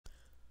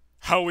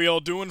How we all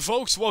doing,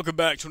 folks? Welcome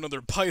back to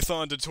another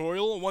Python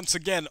tutorial, once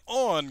again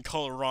on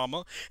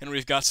Colorama, and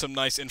we've got some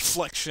nice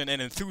inflection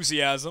and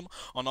enthusiasm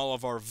on all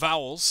of our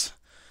vowels.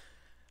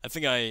 I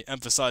think I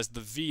emphasized the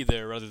V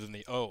there rather than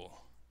the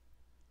O.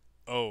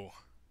 Oh.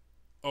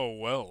 Oh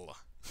well.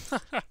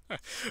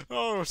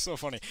 Oh, so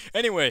funny.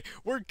 Anyway,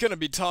 we're gonna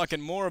be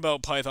talking more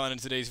about Python in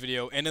today's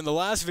video, and in the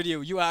last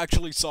video, you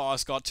actually saw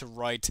us get to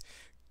write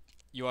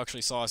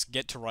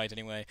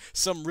anyway,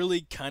 some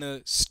really kind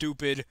of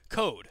stupid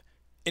code.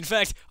 In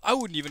fact, I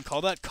wouldn't even call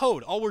that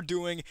code. All we're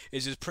doing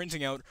is just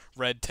printing out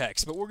red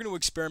text, but we're going to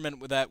experiment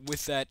with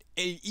that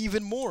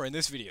even more in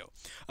this video.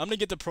 I'm going to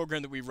get the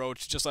program that we wrote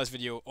just last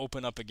video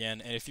open up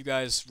again, and if you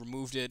guys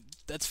removed it,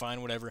 that's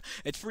fine, whatever.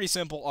 It's pretty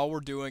simple. All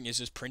we're doing is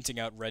just printing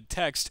out red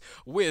text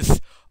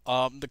with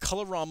the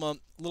colorama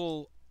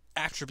little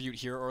attribute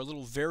here, or a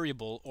little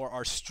variable, or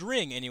our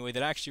string anyway,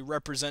 that actually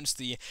represents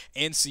the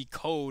ANSI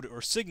code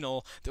or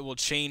signal that will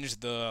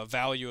change the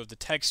value of the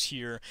text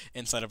here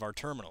inside of our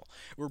terminal.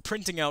 We're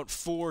printing out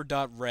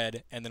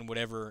for.red and then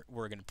whatever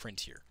we're going to print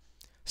here.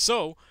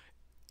 So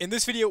in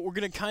this video we're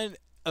going to kind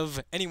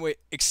of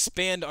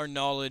expand our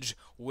knowledge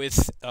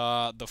with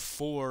the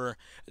for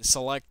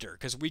selector,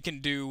 because we can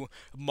do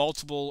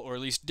multiple or at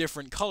least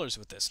different colors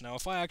with this. Now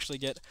if I actually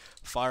get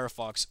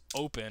Firefox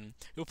open,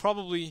 you'll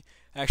probably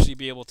actually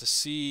be able to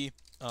see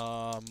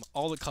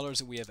all the colors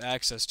that we have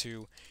access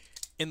to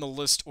in the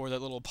list, or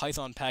that little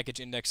Python package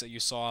index that you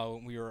saw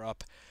when we were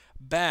up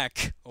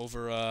back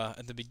over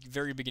at the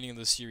very beginning of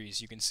the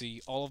series. You can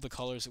see all of the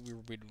colors that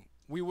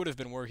we would have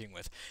been working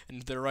with,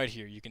 and they're right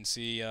here. You can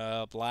see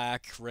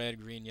black, red,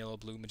 green, yellow,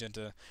 blue,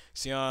 magenta,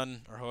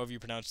 cyan, or however you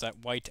pronounce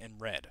that, white, and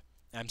red.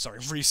 I'm sorry,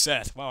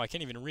 reset. Wow, I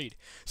can't even read.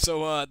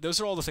 So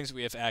those are all the things that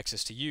we have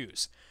access to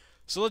use.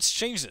 So let's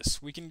change this.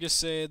 We can just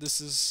say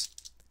this is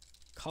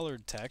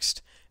colored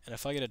text, and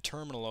if I get a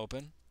terminal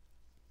open,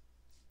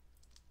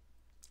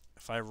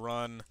 if I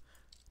run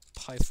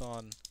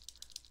Python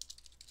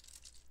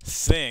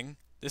thing,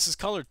 this is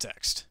colored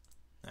text.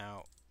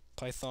 Now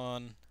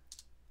Python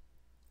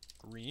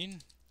green,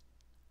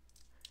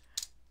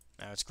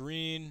 now it's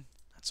green,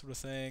 that sort of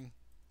thing.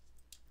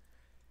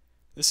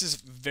 This is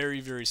very,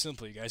 very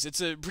simple, you guys.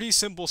 It's a pretty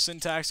simple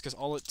syntax, because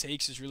all it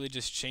takes is really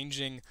just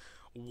changing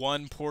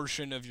one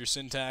portion of your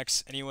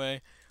syntax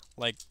anyway.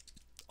 Like,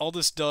 all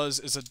this does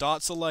is a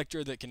dot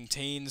selector that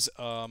contains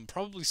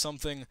probably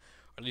something, or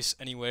at least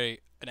anyway,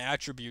 an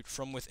attribute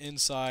from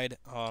inside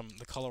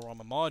the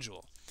colorama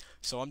module.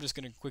 So I'm just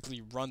going to quickly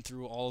run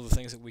through all of the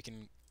things that we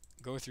can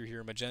go through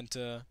here.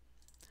 Magenta,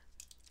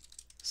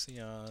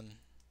 cyan,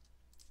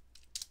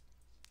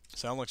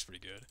 cyan looks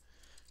pretty good.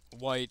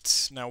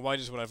 White, now white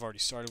is what I've already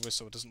started with,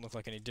 so it doesn't look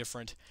like any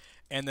different.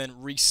 And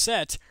then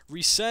reset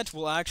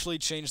will actually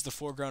change the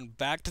foreground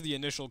back to the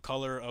initial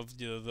color of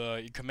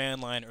the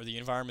command line or the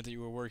environment that you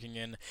were working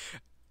in,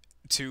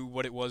 to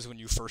what it was when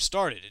you first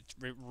started.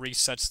 It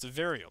resets the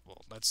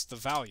variable. That's the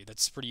value.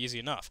 That's pretty easy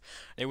enough.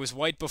 It was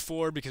white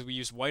before because we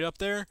used white up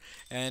there,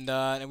 and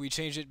we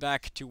changed it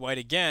back to white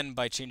again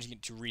by changing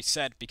it to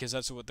reset, because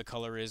that's what the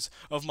color is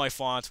of my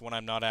font when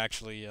I'm not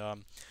actually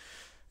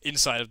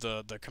inside of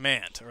the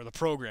command, or the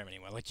program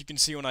anyway. Like you can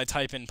see when I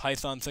type in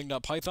python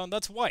thing.python,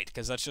 that's white,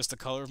 because that's just the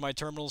color of my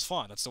terminal's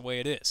font. That's the way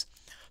it is.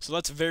 So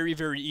that's very,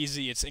 very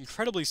easy. It's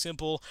incredibly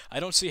simple. I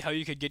don't see how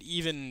you could get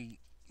even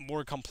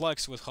more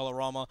complex with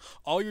colorama.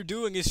 All you're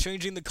doing is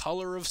changing the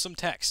color of some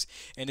text,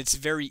 and it's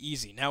very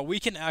easy. Now we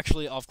can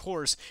actually, of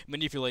course,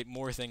 manipulate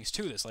more things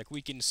to this. Like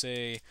we can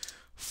say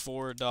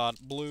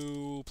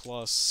for.blue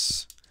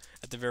plus,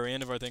 at the very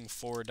end of our thing,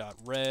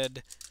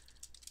 for.red,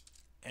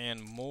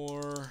 and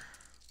more.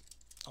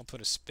 I'll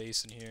put a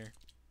space in here,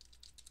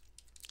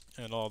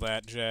 and all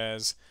that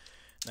jazz.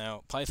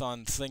 Now,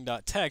 Python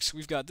thing.text,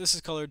 we've got this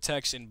is colored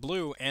text in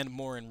blue and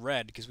more in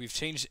red, because we've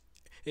changed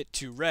it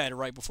to red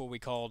right before we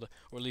called,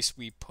 or at least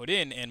we put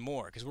in and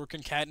more, because we're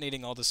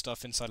concatenating all this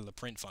stuff inside of the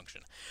print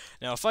function.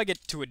 Now, if I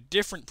get to a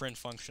different print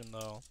function,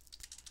 though,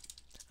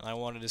 and I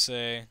wanted to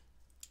say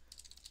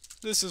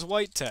this is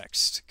white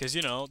text, because,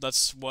 you know,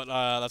 that's what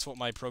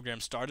my program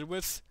started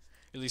with.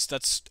 At least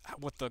that's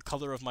what the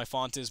color of my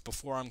font is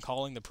before I'm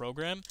calling the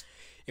program.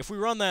 If we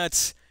run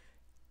that,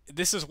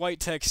 this is white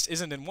text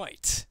isn't in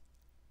white.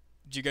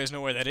 Do you guys know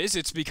where that is?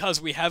 It's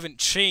because we haven't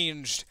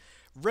changed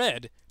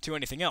red to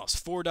anything else.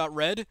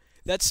 For.red,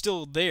 that's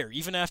still there.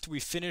 Even after we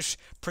finish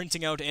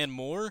printing out and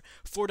more,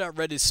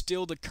 for.red is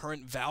still the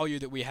current value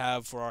that we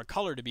have for our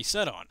color to be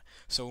set on.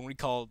 So when we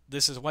call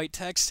this is white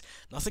text,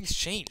 nothing's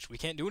changed. We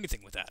can't do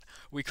anything with that.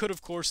 We could,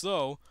 of course,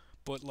 though,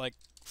 put like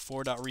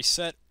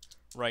for.reset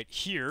right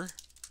here,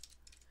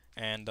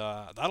 and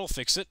that'll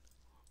fix it.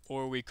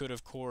 Or we could,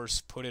 of course,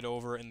 put it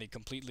over in the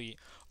completely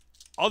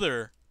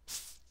other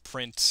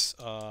print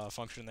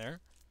function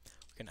there.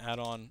 We can add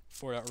on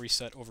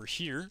for.reset over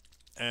here,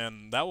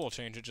 and that will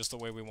change it just the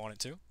way we want it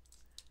to.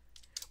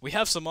 We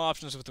have some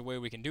options with the way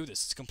we can do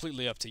this. It's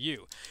completely up to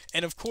you.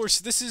 And of course,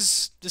 this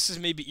is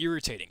maybe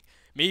irritating,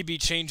 maybe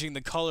changing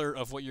the color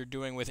of what you're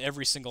doing with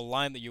every single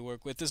line that you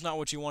work with is not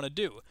what you want to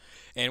do.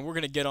 And we're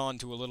going to get on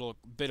to a little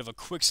bit of a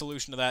quick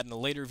solution to that in a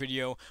later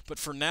video, but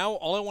for now,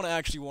 all I want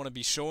to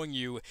be showing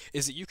you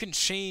is that you can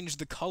change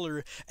the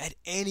color at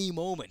any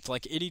moment.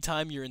 Like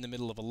anytime you're in the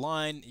middle of a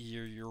line,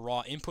 your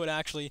raw input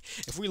actually,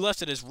 if we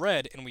left it as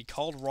red and we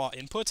called raw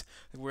input,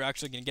 we're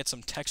actually going to get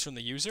some text from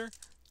the user.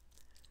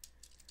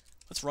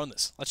 Let's run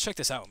this. Let's check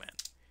this out, man.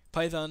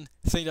 Python,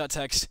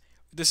 thing.txt,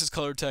 this is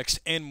color text,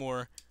 and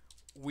more.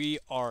 We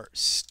are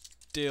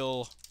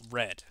still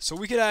red. So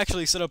we could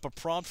actually set up a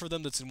prompt for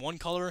them that's in one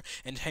color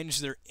and change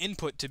their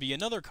input to be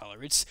another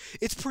color. It's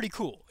pretty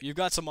cool. You've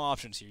got some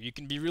options here. You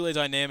can be really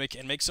dynamic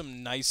and make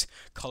some nice,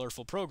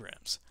 colorful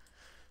programs.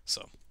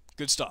 So,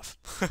 good stuff.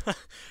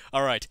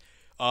 Alright.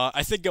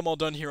 I think I'm all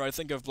done here. I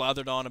think I've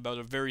blathered on about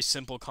a very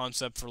simple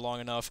concept for long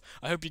enough.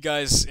 I hope you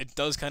guys, it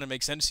does kind of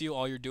make sense to you.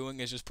 All you're doing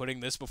is just putting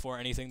this before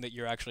anything that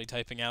you're actually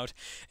typing out.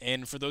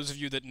 And for those of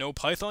you that know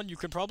Python, you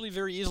can probably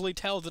very easily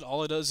tell that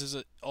all it is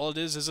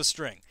a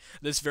string.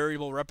 This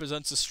variable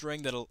represents a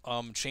string that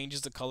changes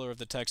the color of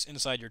the text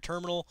inside your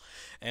terminal,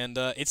 and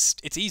it's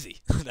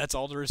easy. That's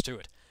all there is to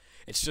it.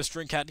 It's just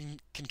string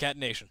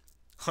concatenation.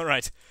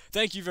 Alright,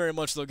 thank you very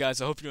much though guys,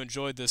 I hope you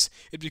enjoyed this.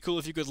 It'd be cool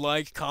if you could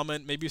like,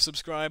 comment, maybe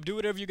subscribe, do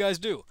whatever you guys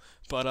do.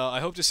 But I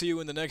hope to see you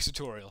in the next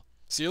tutorial.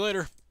 See you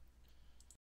later!